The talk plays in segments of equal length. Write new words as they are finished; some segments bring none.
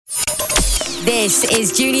This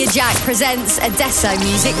is Junior Jack presents Adesso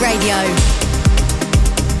Music Radio.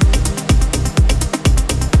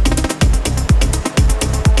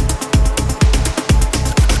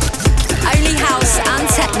 Only house and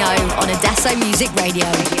techno on Adesso Music Radio.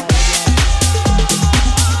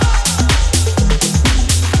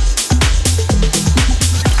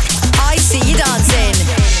 I see you dancing.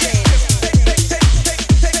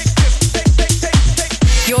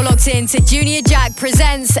 You're locked in to Junior Jack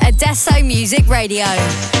presents Adesso Music Radio.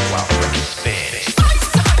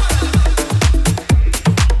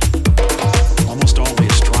 Almost all the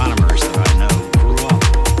astronomers that I know grew up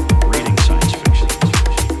reading science fiction.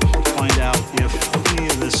 Find out if any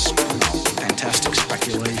of this fantastic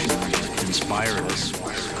speculation that inspired us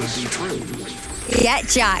could be true. Get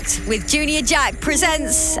jacked with Junior Jack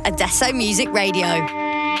presents Adesso Music Radio.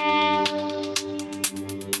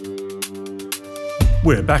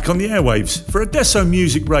 We're back on the airwaves for Adesso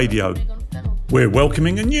Music Radio. We're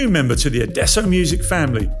welcoming a new member to the Adesso Music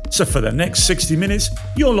family, so for the next 60 minutes,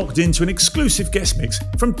 you're locked into an exclusive guest mix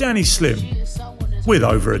from Danny Slim. With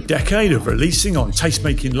over a decade of releasing on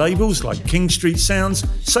taste-making labels like King Street Sounds,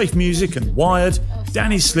 Safe Music and Wired,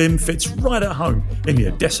 Danny Slim fits right at home in the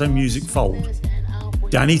Adesso Music fold.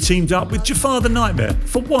 Danny teamed up with JAFFAR the Nightmare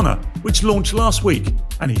for Waana, which launched last week,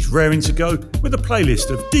 and he's raring to go with a playlist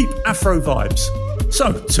of deep Afro vibes.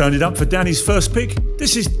 So, turn it up for Danny's first pick.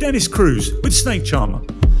 This is Dennis Cruz with Snake Charmer.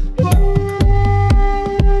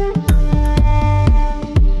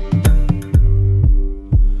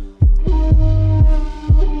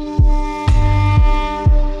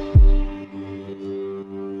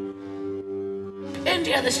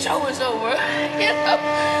 India, the show is over. You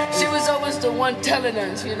know? She was always the one telling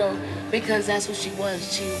us, you know, because that's what she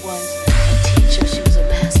was. She was a teacher. She was a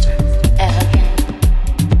master at her game.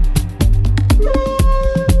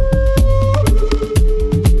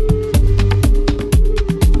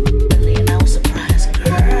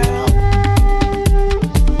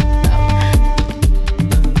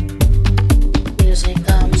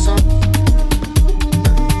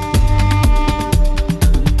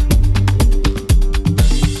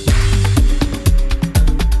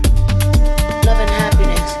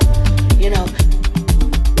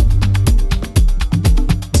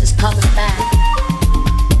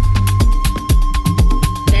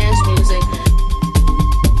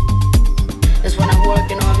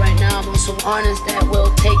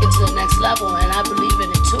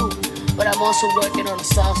 Working on a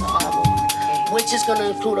salsa album, which is going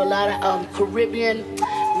to include a lot of Caribbean,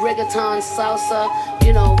 reggaeton, salsa,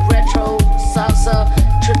 you know, retro, salsa,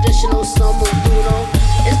 traditional, samba, duro.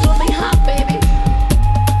 It's going to be hot, baby.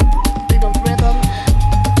 Big on rhythm.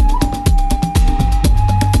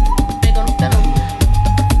 Big on rhythm.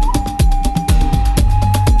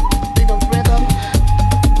 Big on rhythm.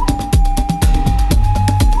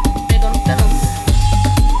 Big on rhythm.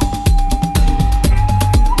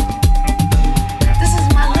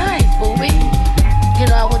 You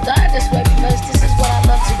know, I would die this way because this is what I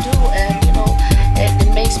love to do, and you know,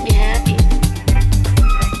 it makes me happy.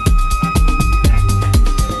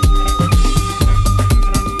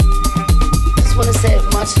 Just want to say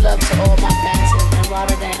much love to all my fans in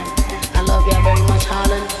Rotterdam. I love y'all very much,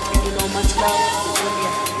 Holland. You know, much love. India.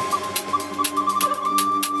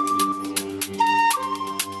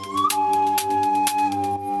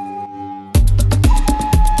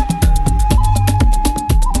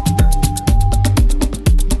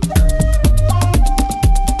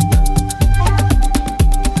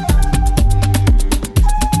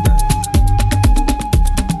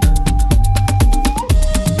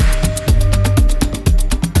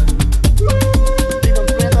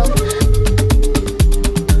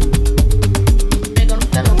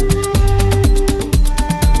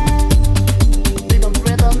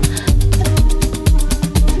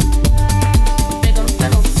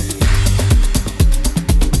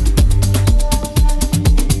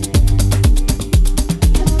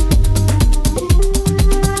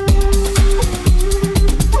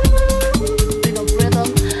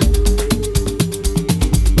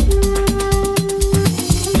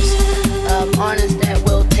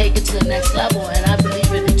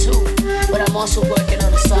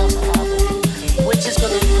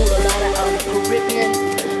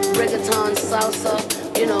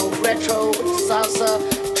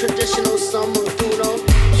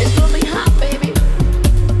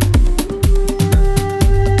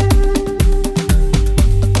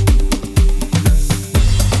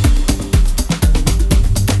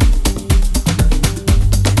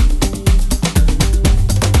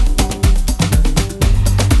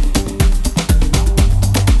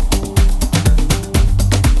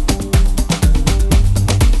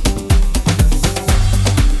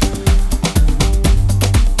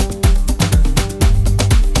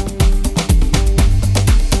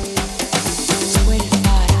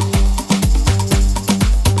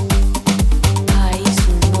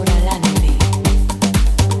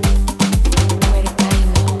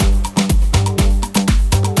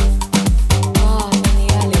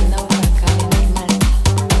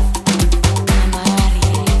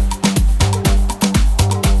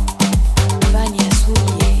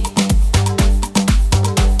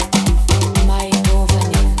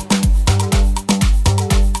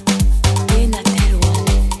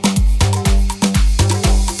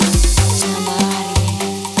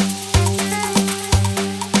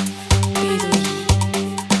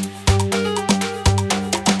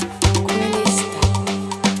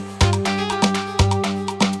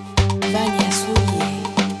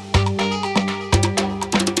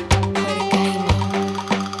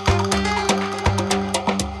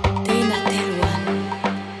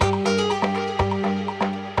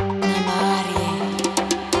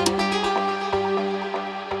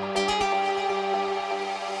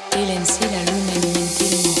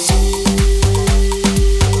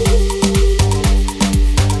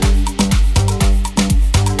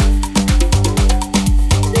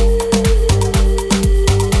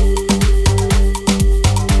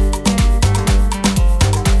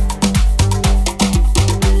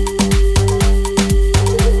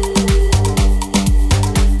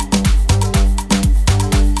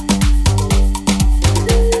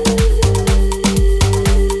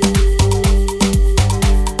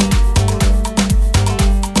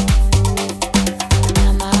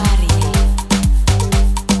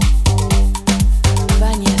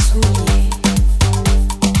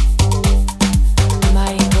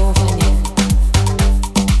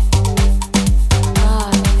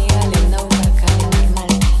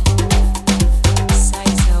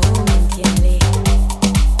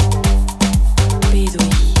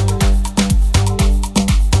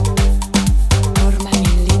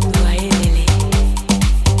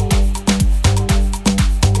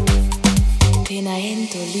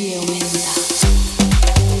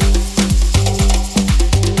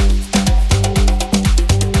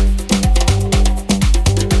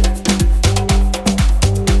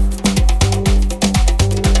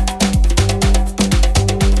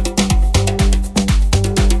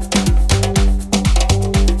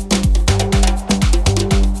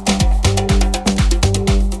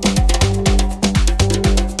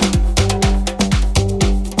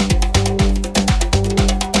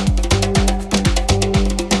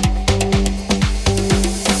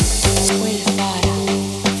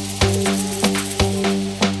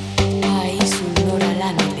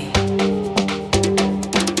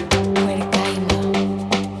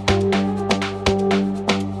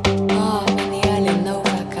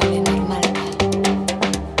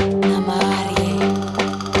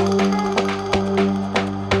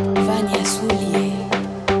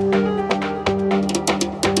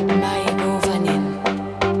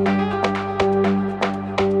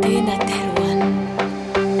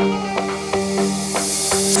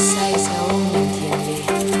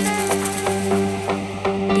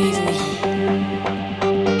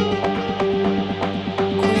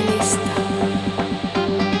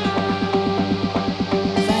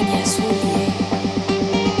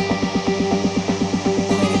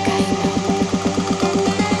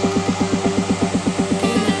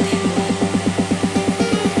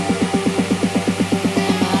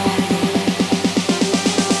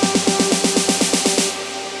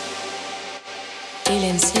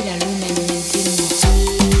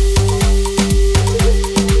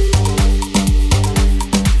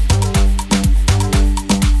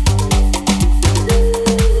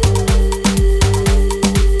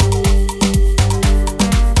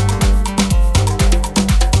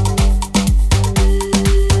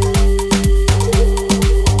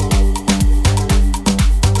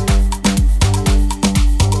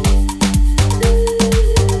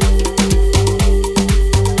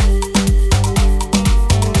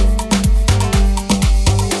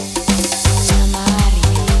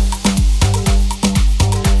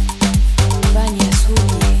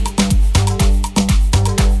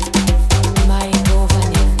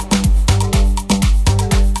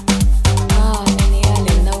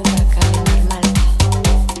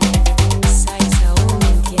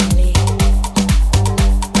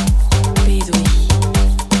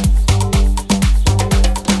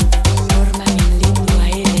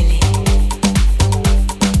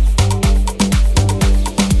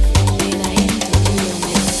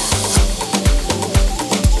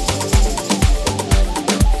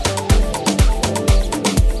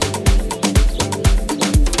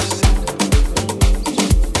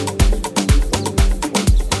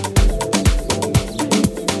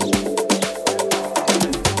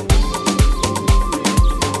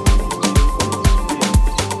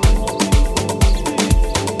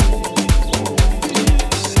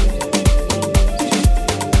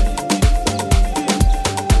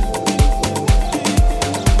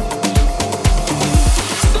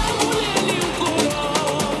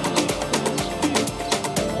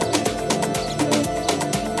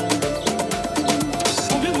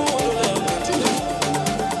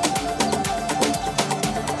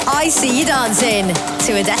 I see you dancing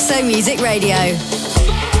to Adesso Music Radio.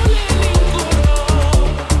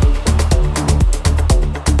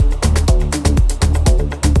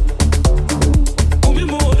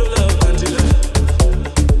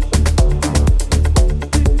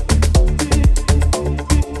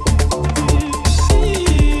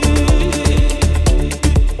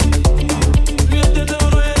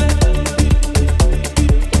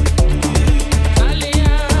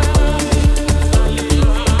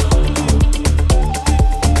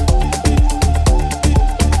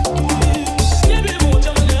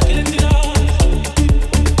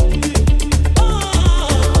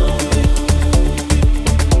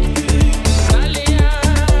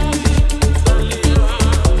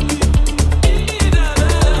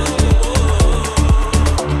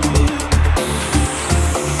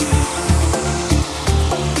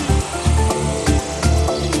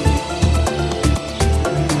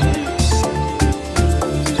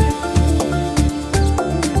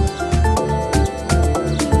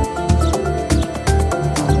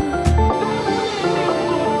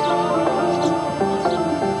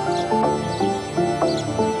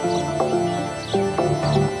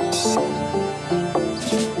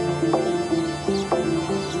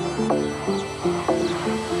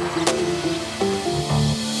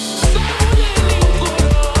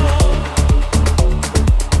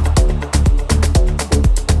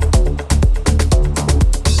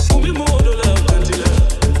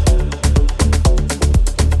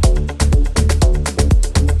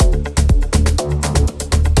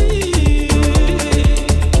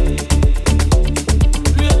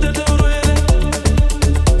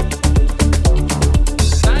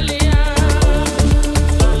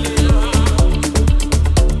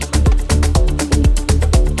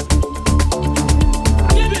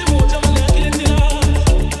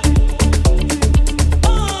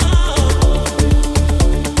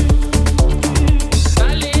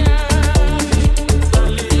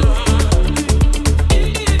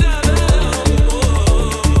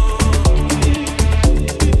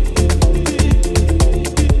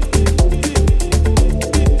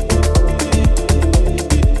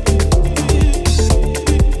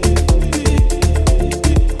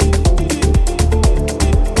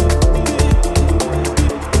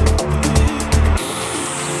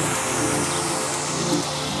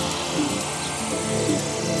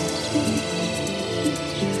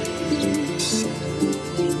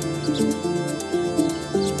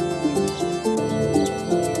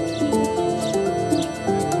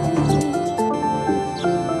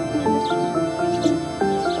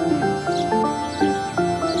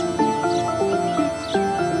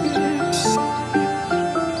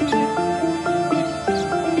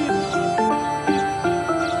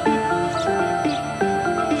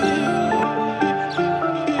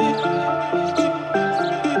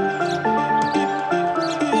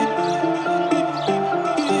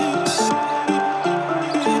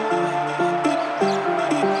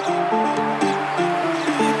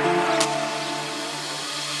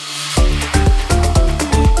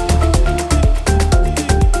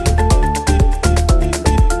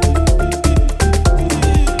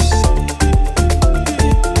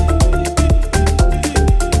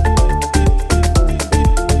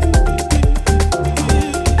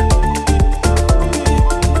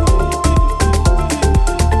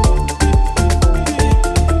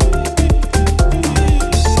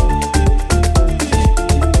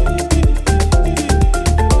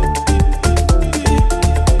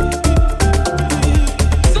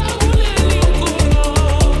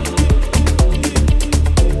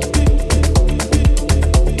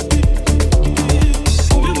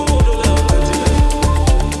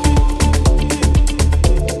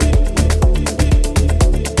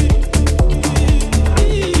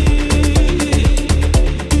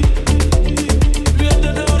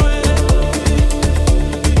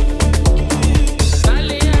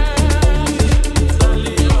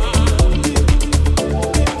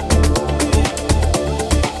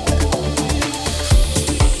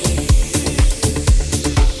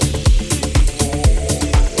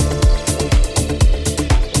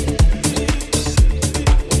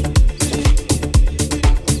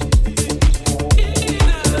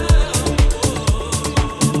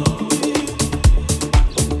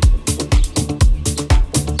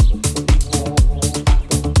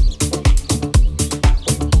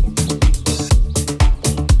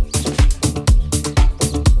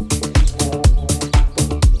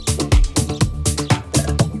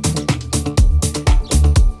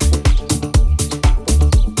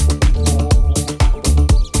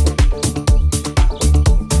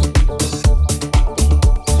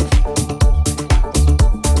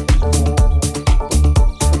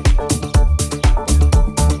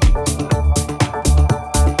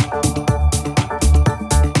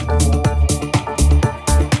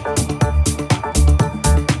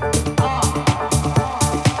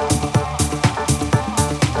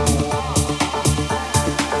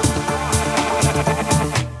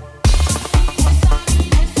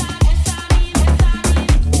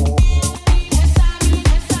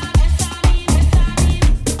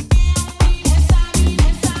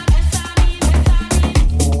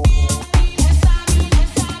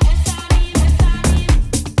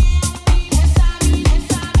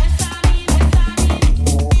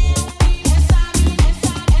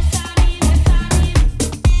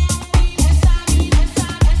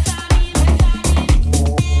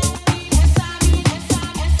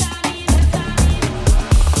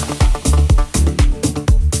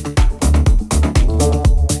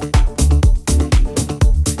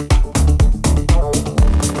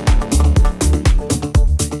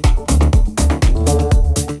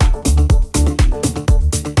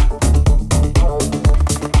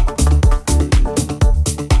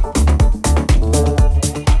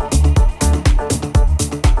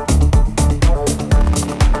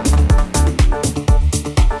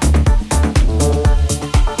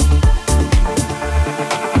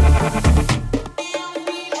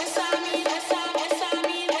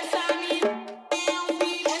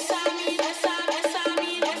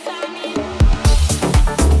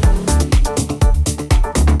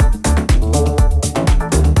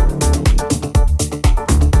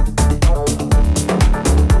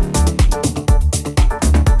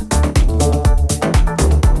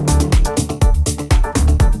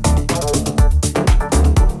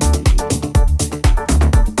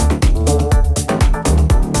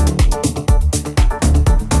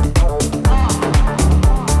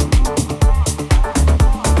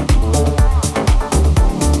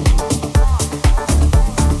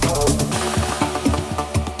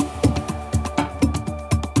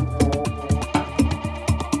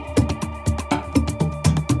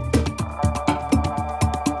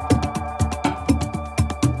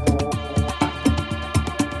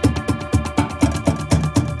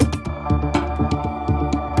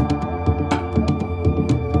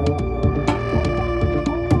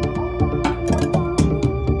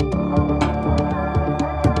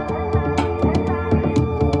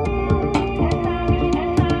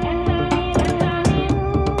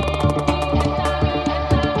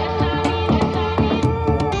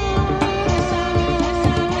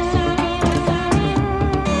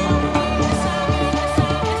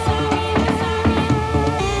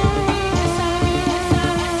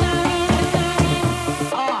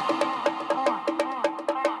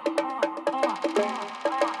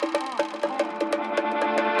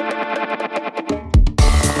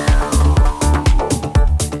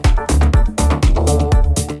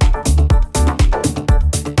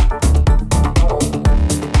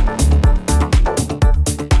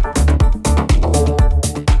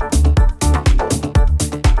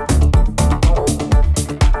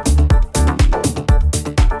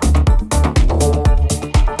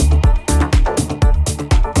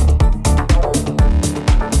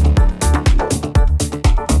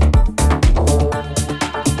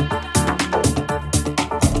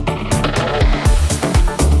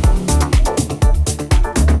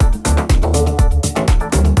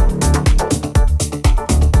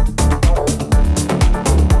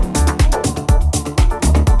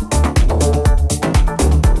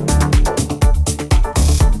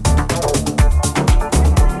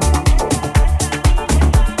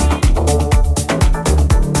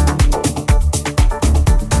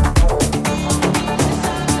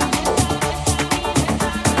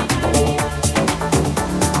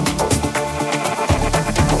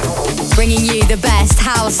 bringing you the best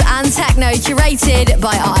house and techno curated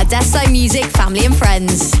by our Adesso Music family and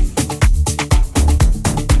friends.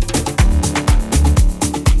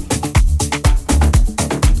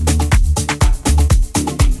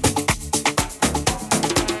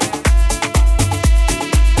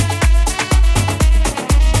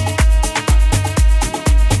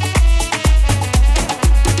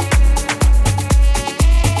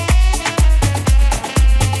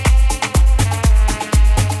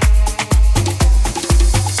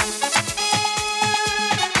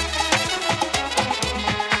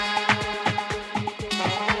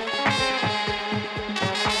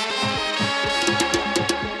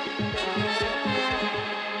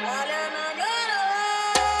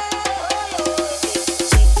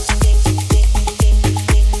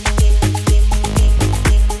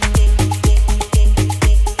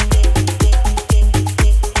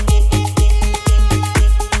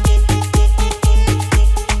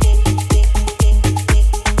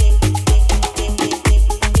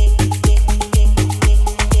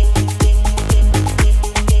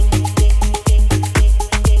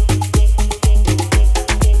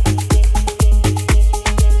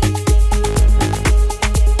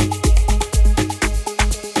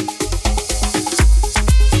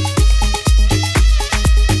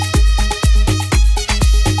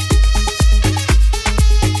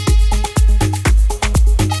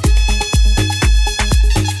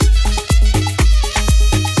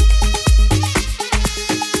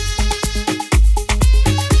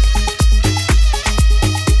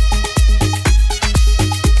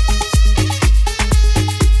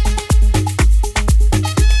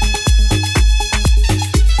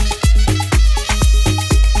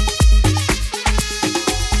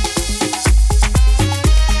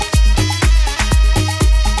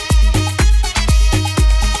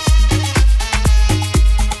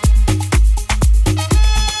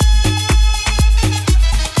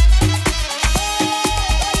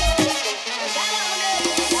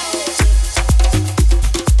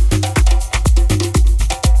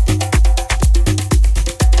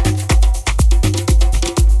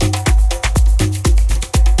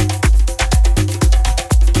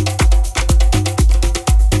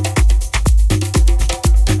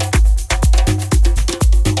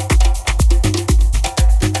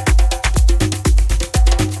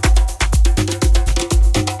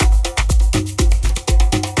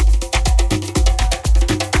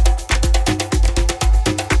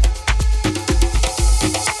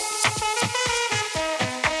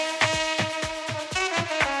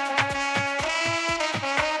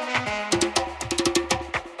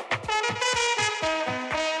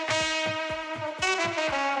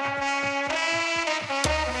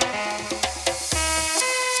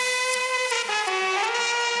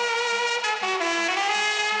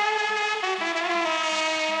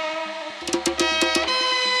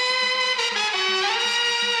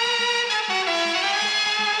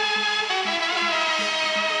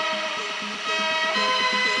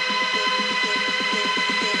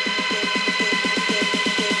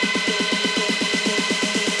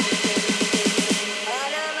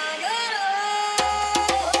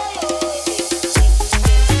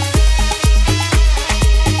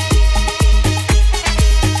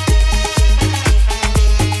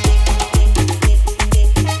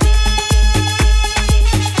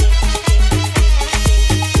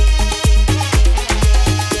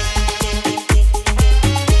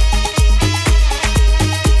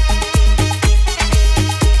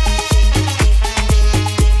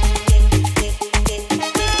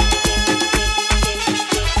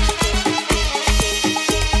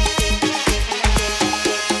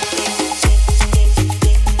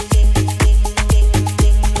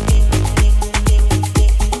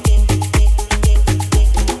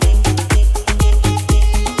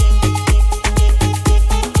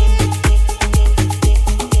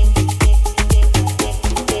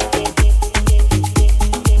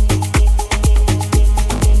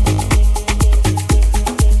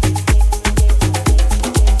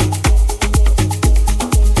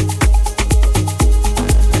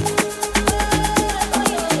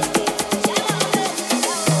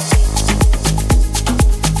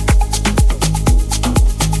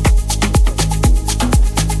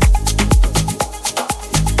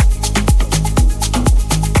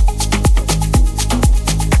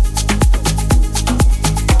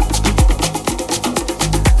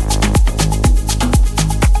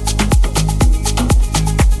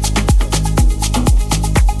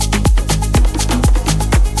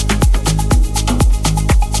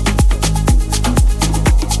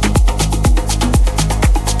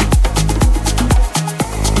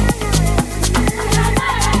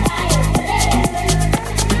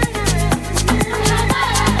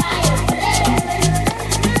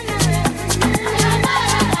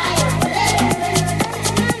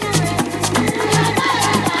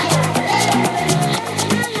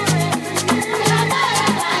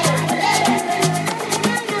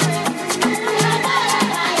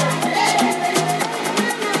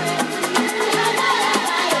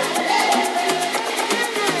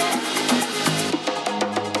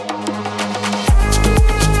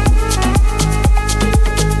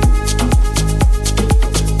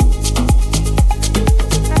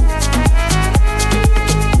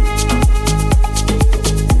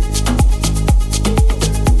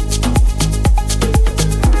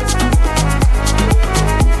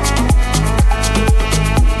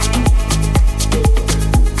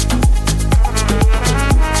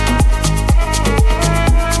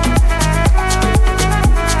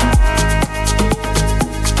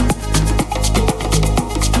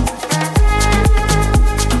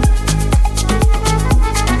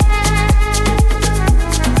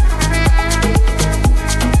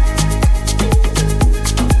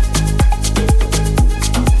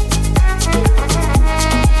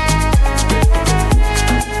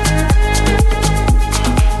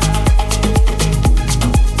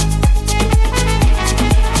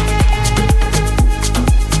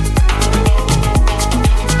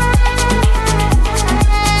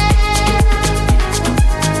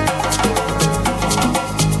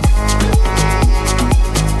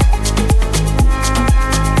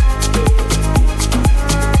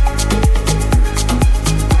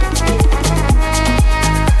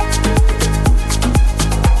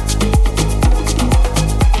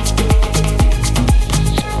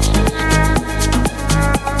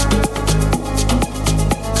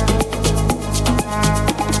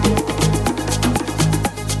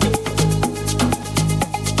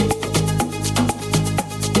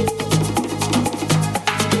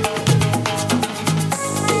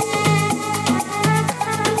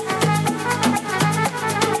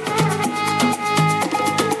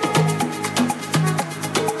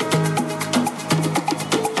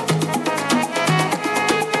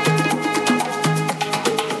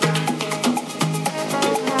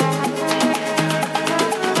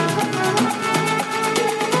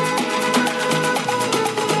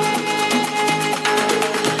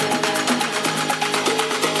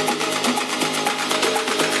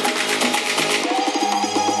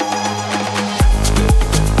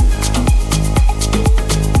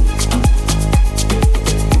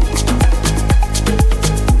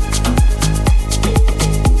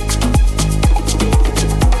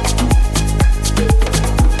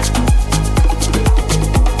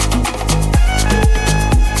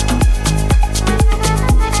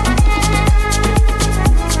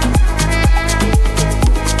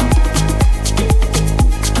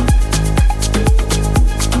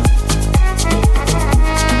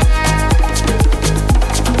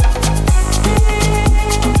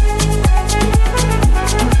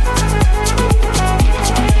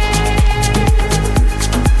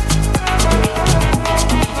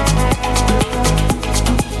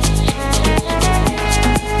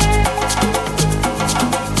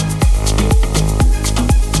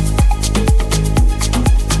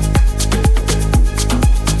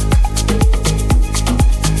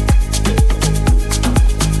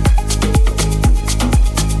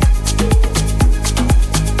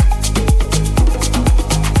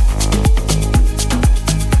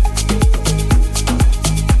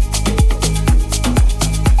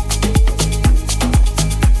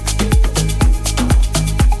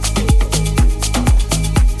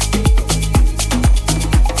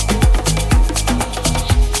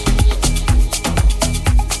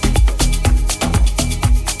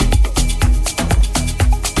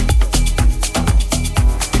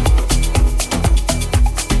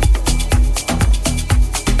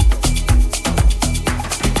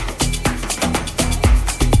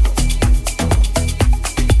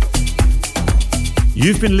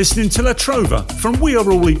 You've been listening to La Trova from We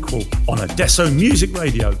Are All Equal on Adesso Music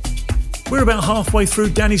Radio. We're about halfway through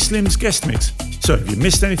Danny Slim's guest mix, so if you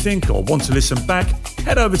missed anything or want to listen back,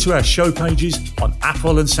 head over to our show pages on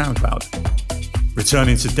Apple and SoundCloud.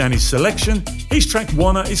 Returning to Danny's selection, his track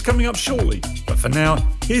Waana is coming up shortly, but for now,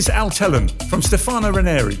 here's Telun from Stefano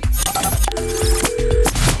Ranieri.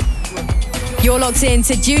 You're locked in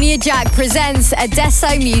to Junior Jack presents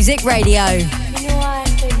Adesso Music Radio.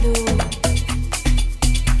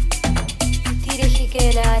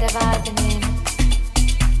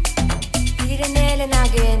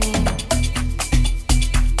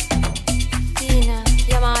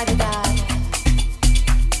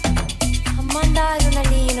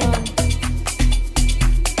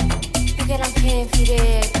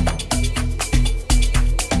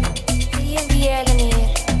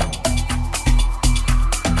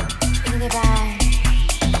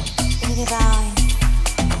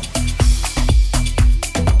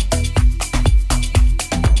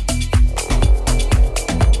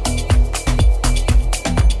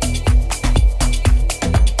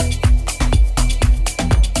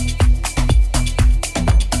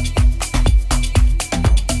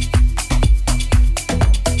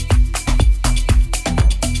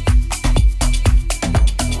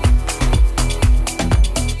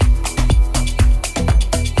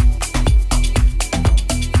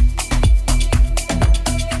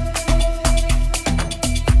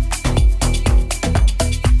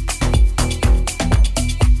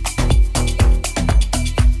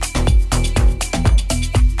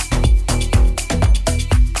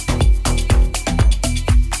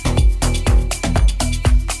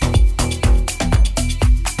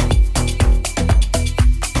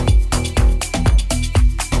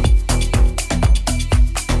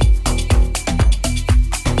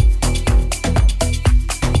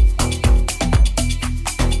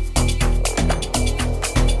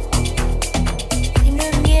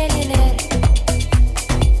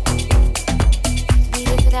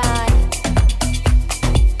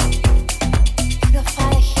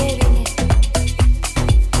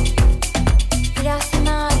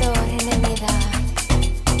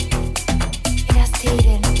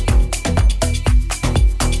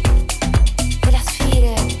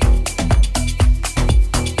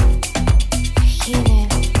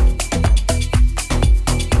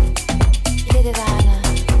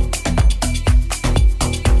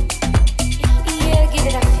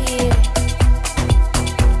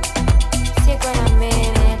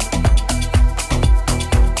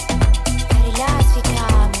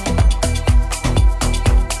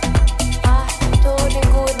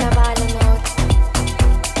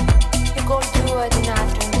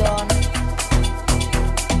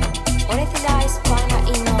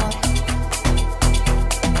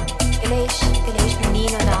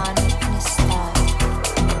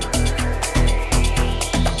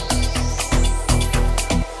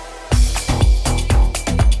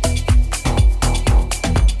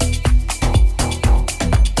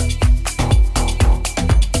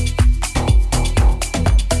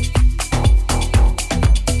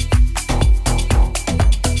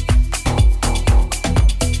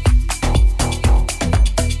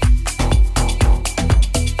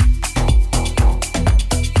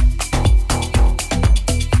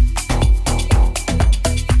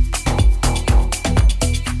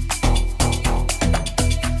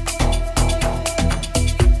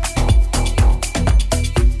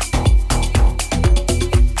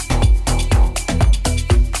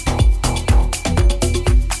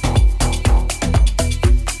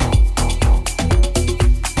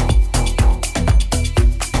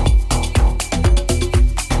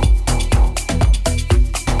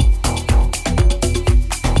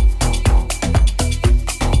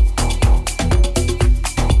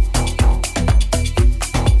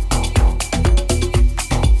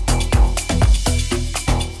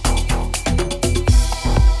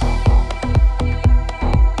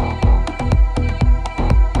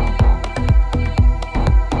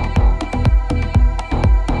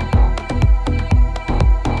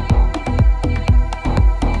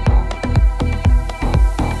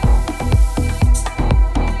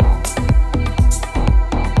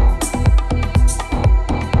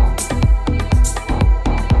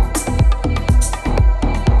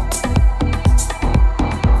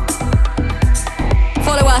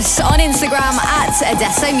 us on Instagram at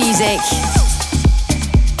Adesso Music.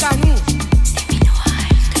 Kanu.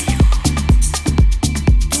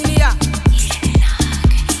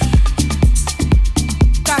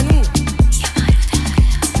 Kanu.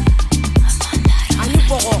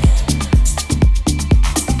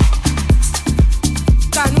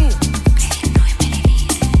 Kanu.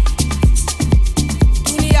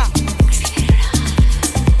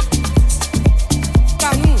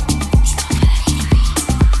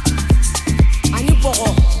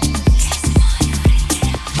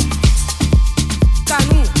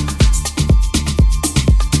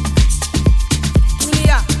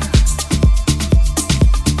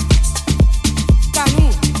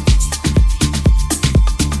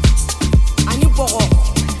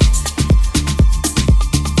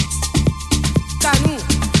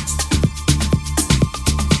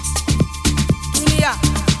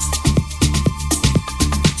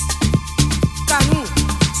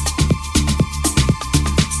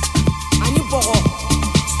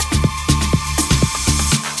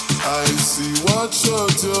 go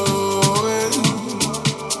doing.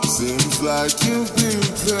 Seems like you've been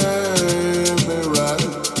playing me right.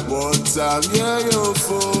 One time, yeah, you're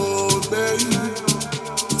full, baby.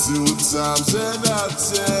 2 times and I'm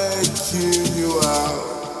taking you out.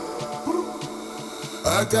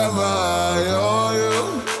 I got my eye on you.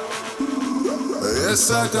 Yes,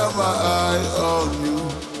 I got my eye on you.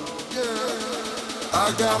 I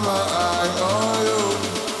got my eye on you.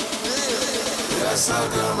 Yes, I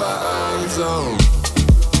got my eyes on.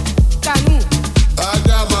 Kanu. I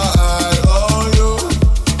got my eye on you.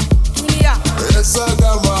 Yes, I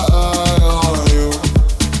got my eye on you.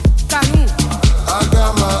 Kanu. I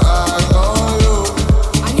got my eye on you.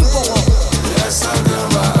 Yes, I got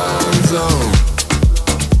my eyes on.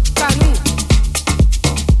 Kanu.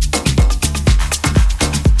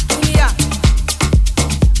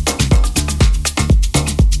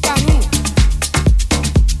 Kanu.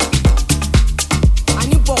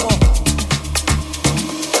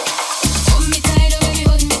 Hold me tight, oh baby,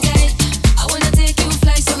 hold me tight. I wanna take you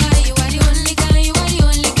fly so high. You are the only kind, you are the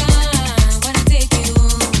only kind. Wanna take you.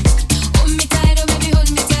 Hold me tight, oh baby, hold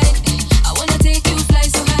me tight. I wanna take you fly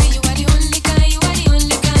so high. You are the only kind, you are the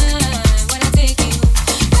only kind. Wanna take you.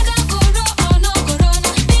 Whether corona or no corona,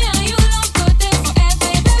 me and you love go there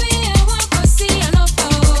forever, baby. I want to see an upper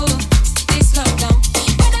this lockdown.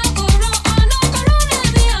 Whether corona or no corona,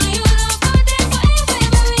 me and you love go there forever,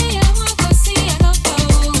 baby. I want to see an upper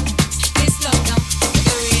this lockdown.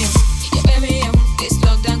 You bury him, this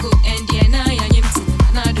lockdown go end. Yeah, now I am to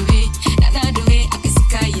another way. I can see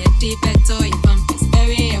Kaya deep better. You pump this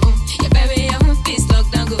bury him, this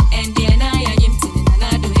lockdown go end. Yeah, now I am to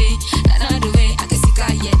another way. I can see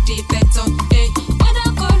Kaya deep better. Hey, whether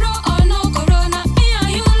corona or no corona, me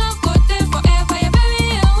and you love go there forever. Yeah, baby,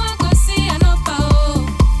 I want to see an upper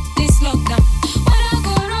this lockdown. Whether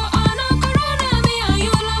corona or no corona, me and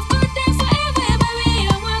you love go there forever. Yeah, baby,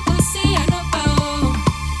 I want to see an upper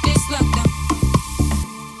this lockdown.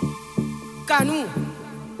 Kanu.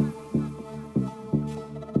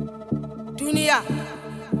 Dunia.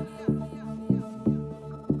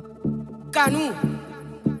 Kanu.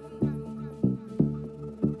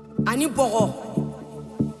 Ani Bogo.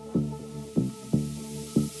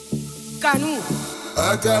 Kanu. I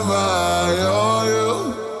got my eye on you.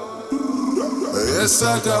 Yes, I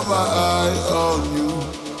got my eye on you.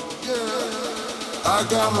 I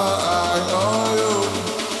got my eye on you.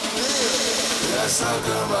 Yes, I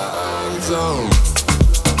got my eyes on.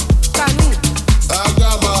 Kanu. I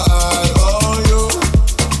got my eye on you.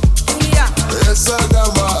 Dunia. Yes, I got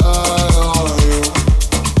my eye on you.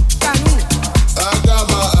 Kanu. I got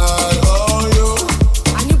my eye on you.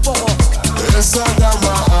 Ani Bogo. Yes, I got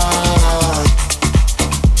my eye.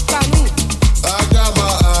 Kanu. I got my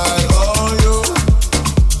eye on you.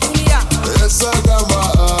 Dunia. Yes, I got my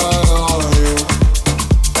eye on you.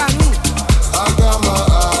 Kanu. I got my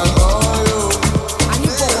eye on you. Ani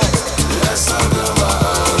Bogo. Yes, I got my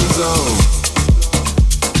eyes on.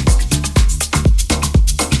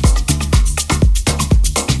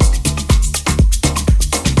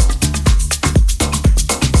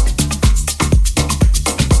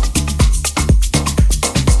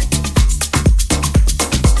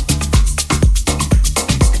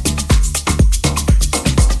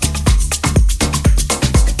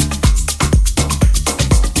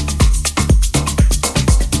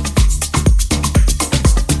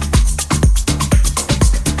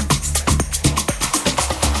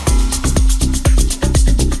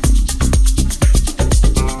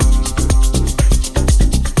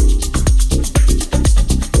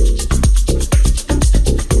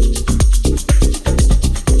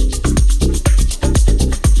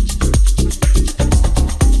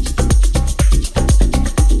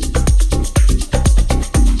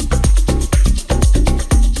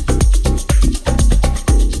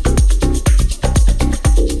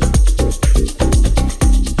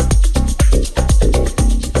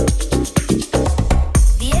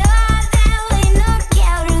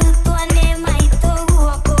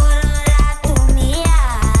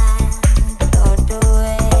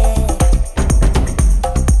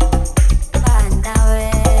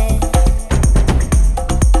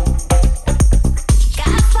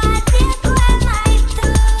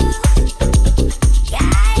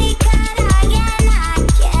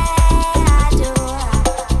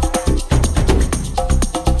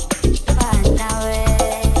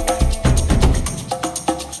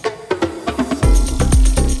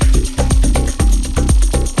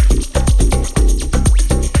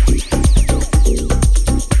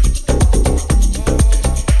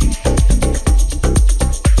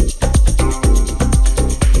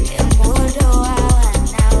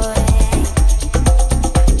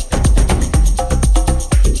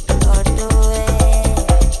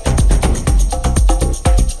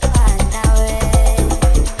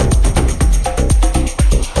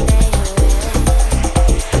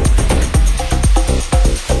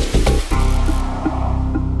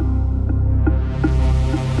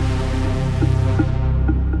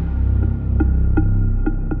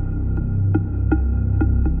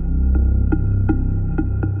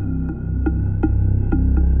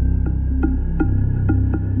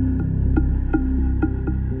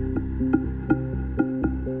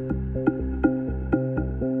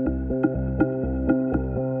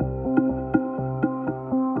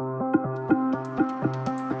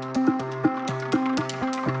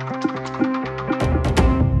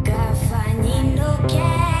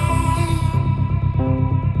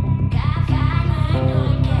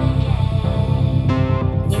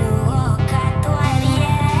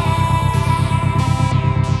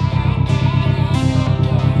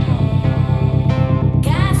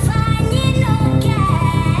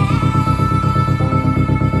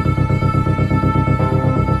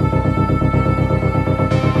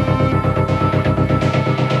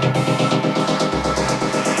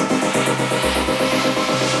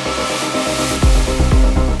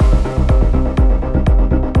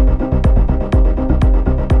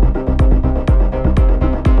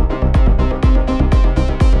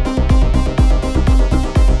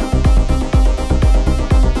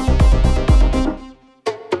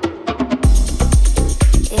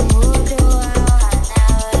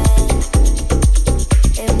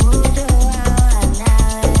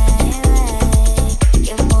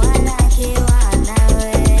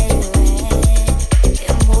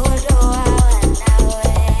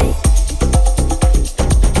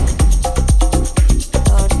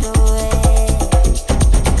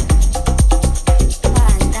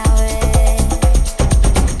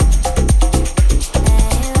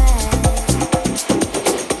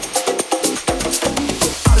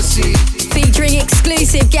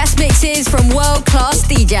 guest mixes from world-class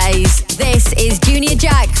DJs. This is Junior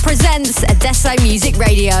Jack presents Adesso Music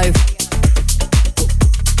Radio.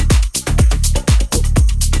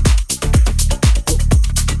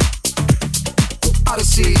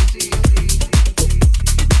 Odyssey.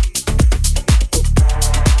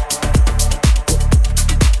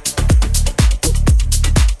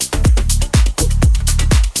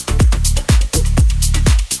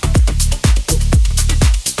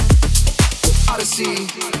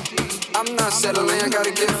 I'm not settling, I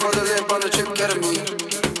gotta get for the lip on the trip, ketamine.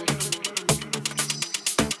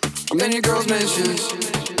 I'm in your girl's mentions,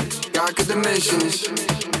 got good dimensions,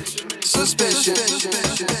 suspicion.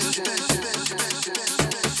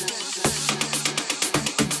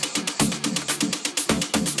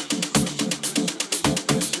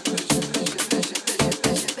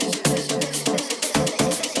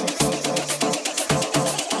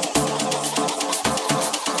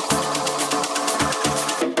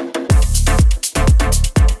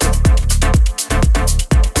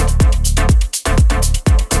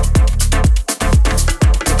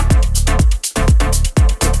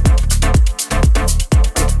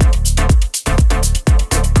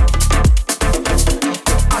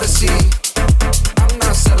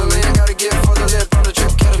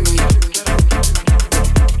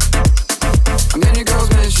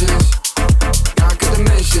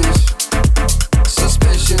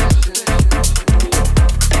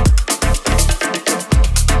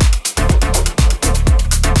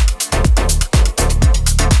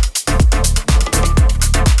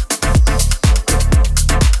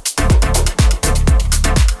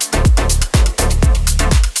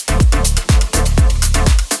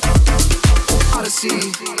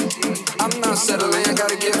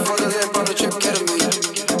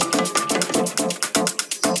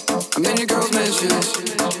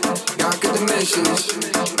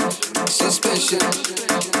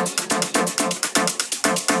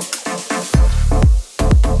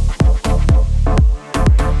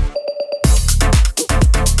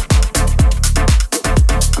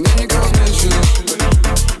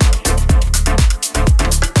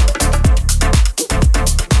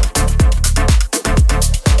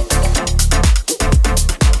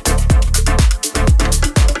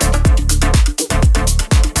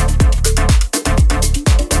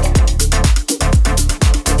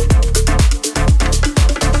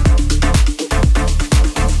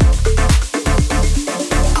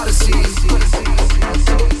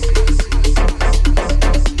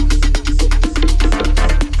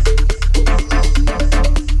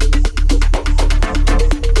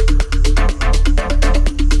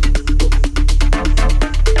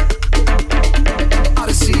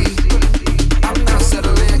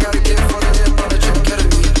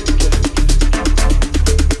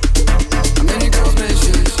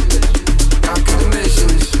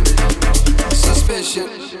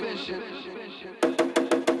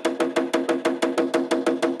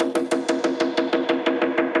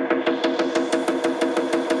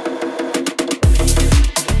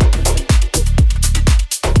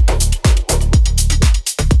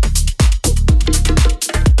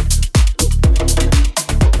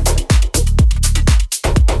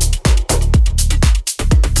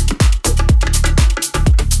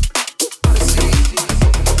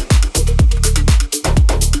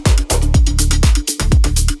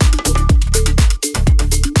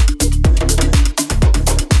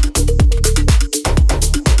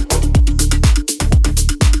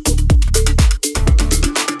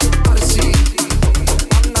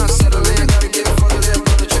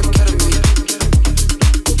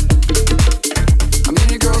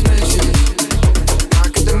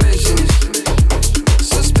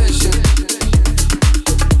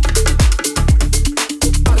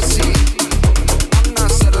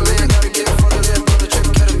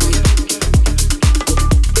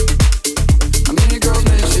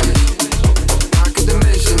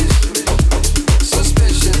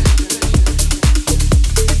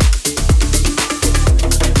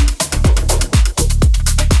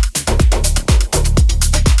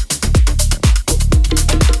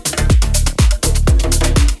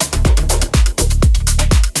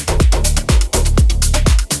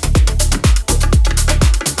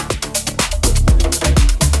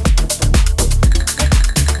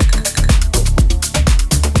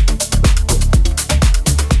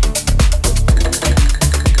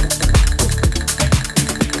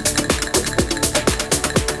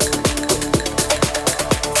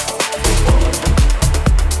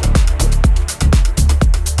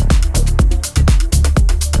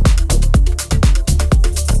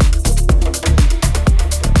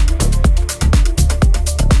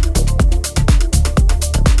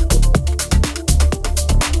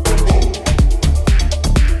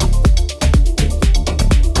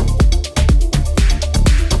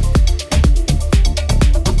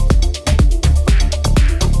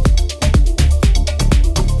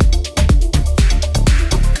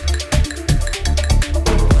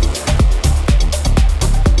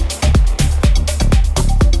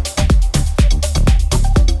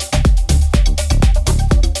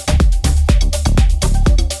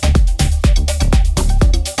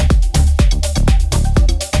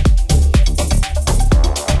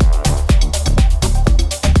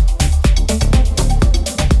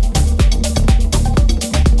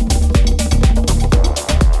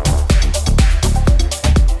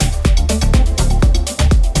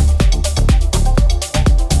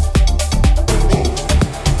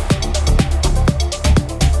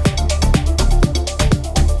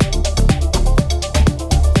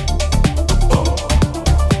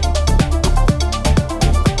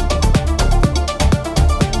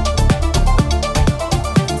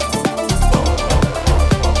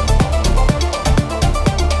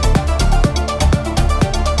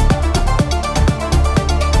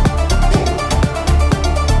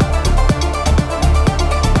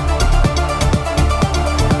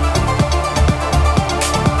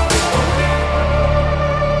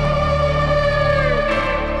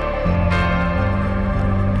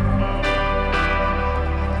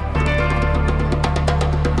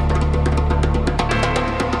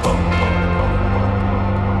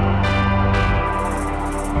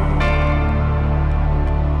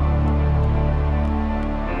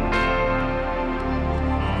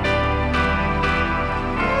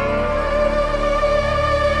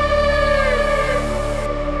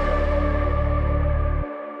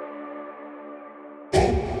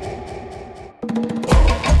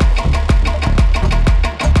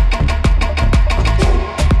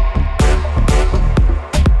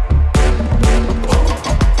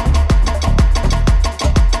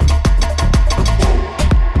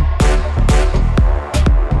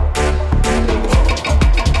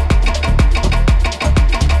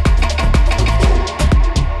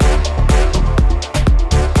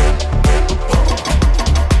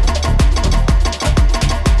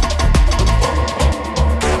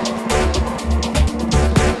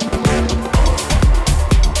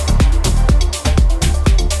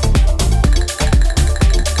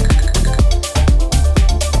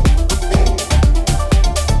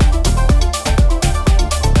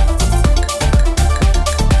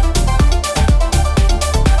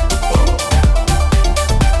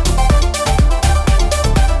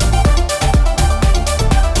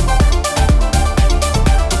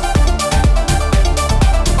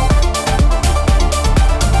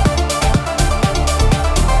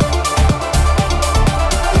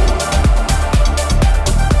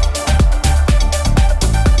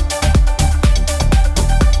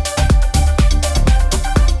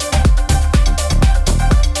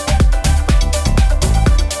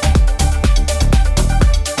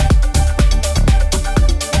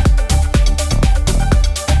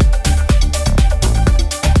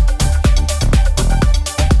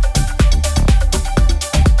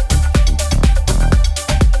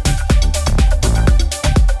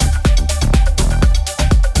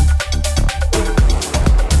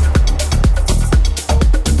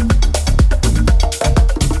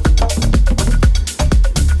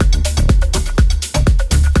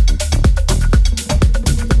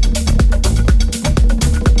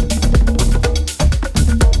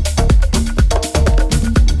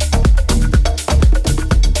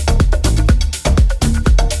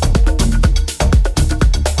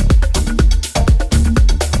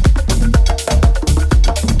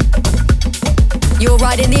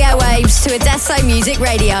 to Adesso Music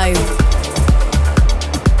Radio.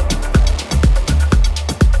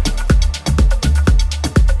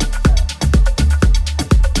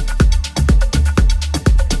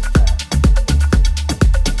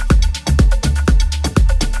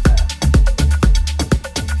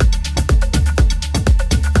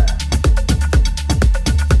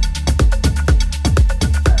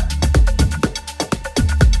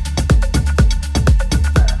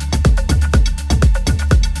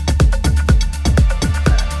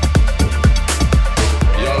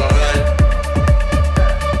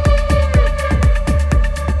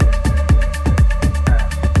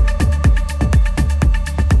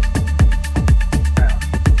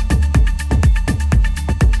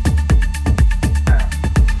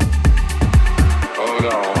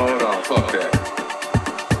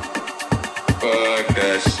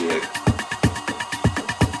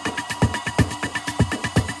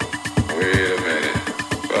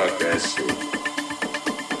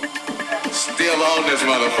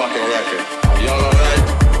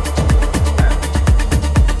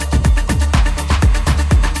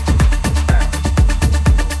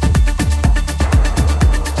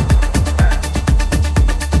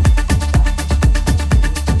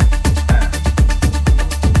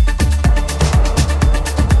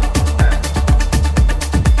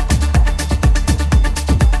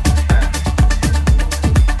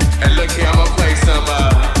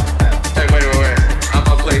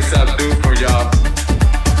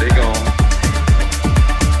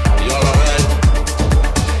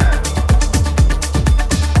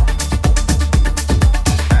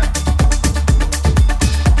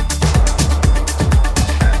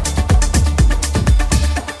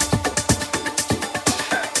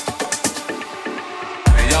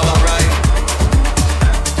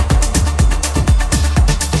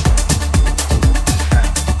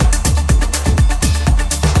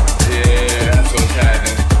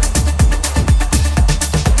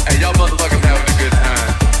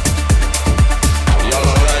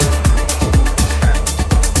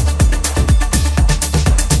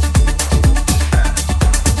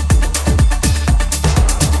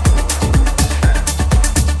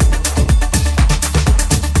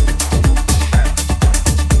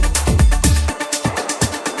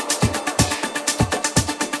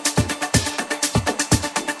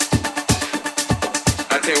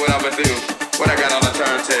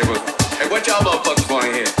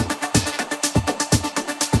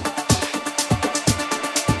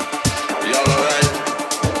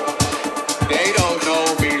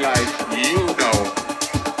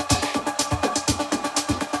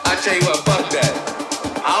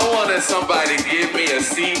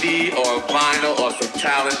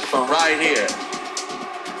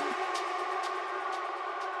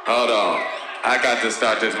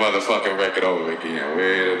 Start this motherfucking record over again.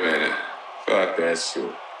 Wait a minute. Fuck that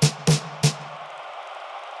shit.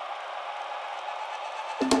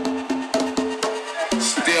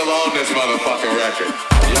 Still on this motherfucking record.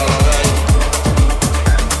 Y'all alright?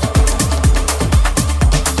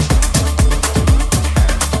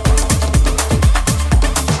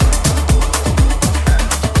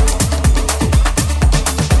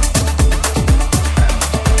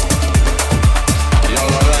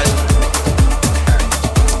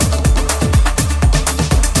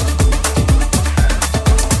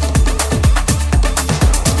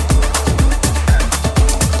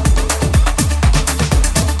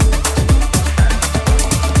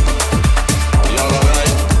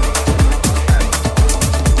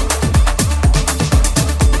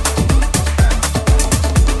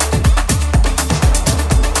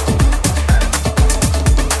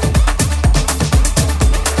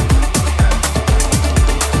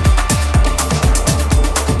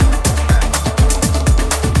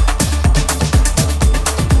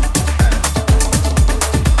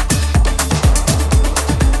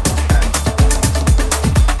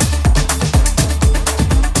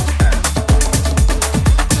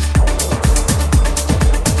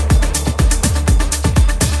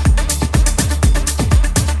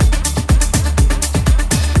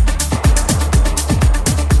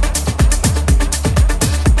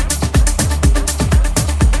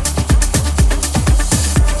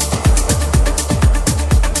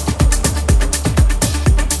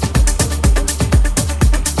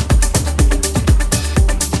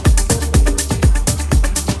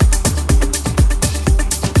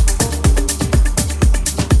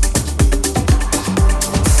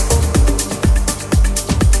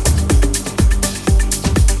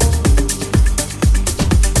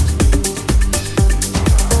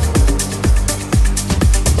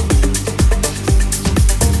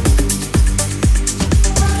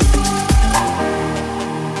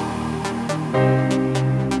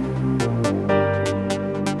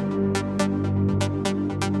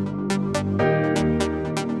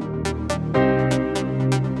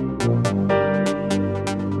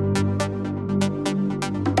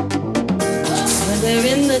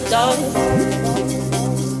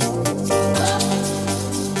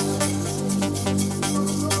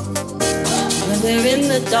 we're in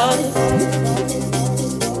the dark,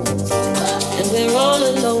 and we're all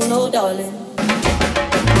alone, oh darling.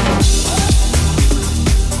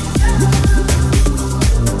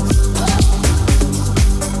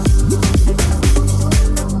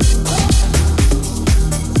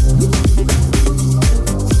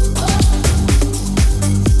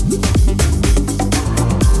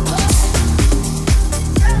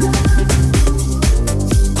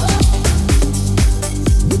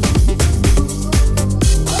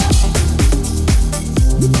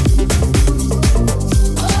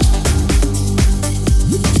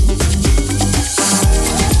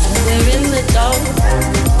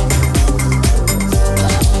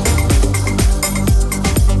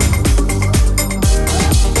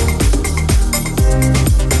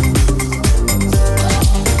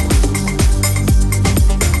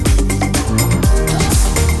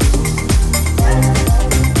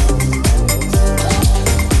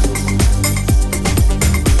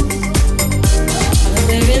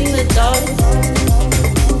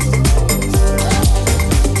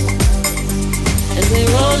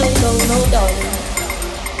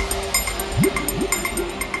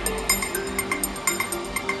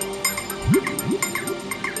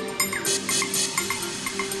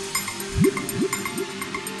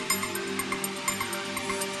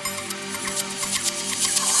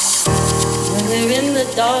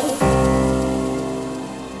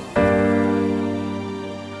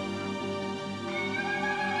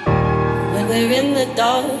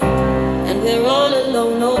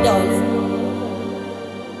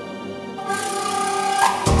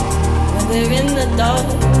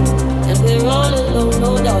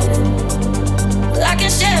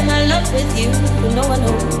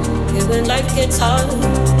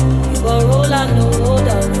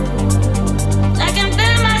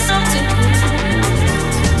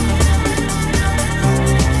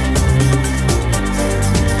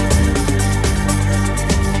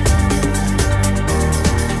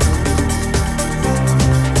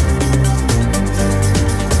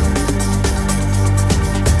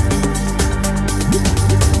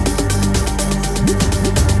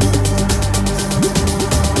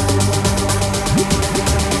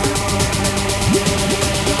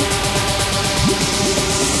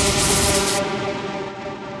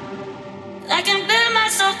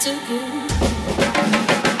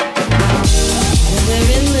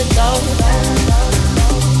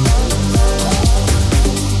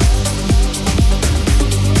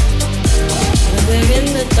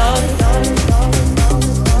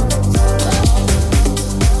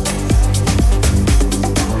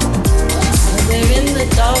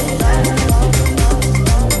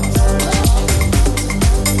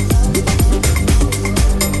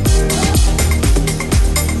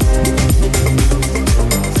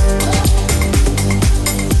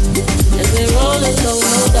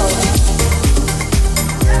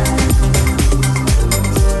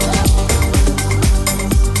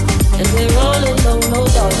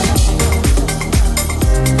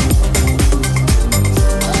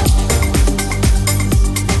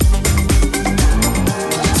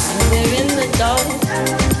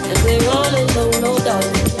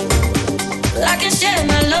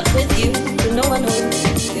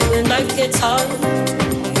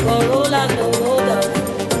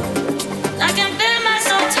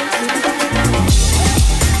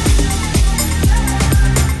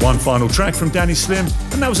 Final track from Danny Slim,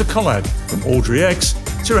 and that was a collab from Audrey X,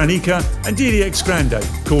 Tyrannica and DDX Grande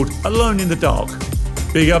called Alone in the Dark.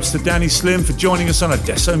 Big ups to Danny Slim for joining us on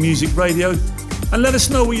Adesso Music Radio, and let us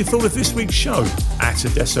know what you thought of this week's show at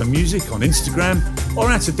Adesso Music on Instagram or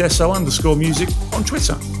at Adesso_music on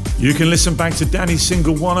Twitter. You can listen back to Danny's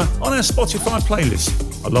single Waana on our Spotify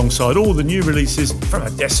playlist alongside all the new releases from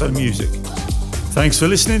Adesso Music. Thanks for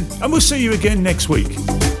listening, and we'll see you again next week.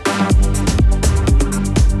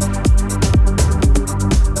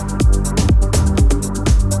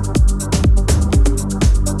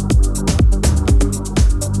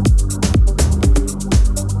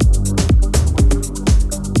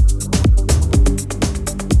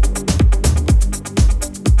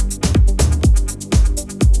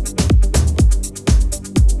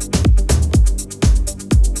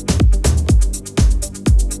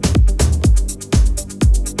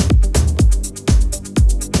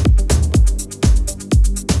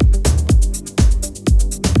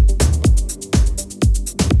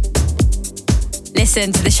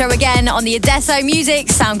 Listen to the show again on the Adesso Music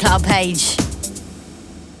SoundCloud page.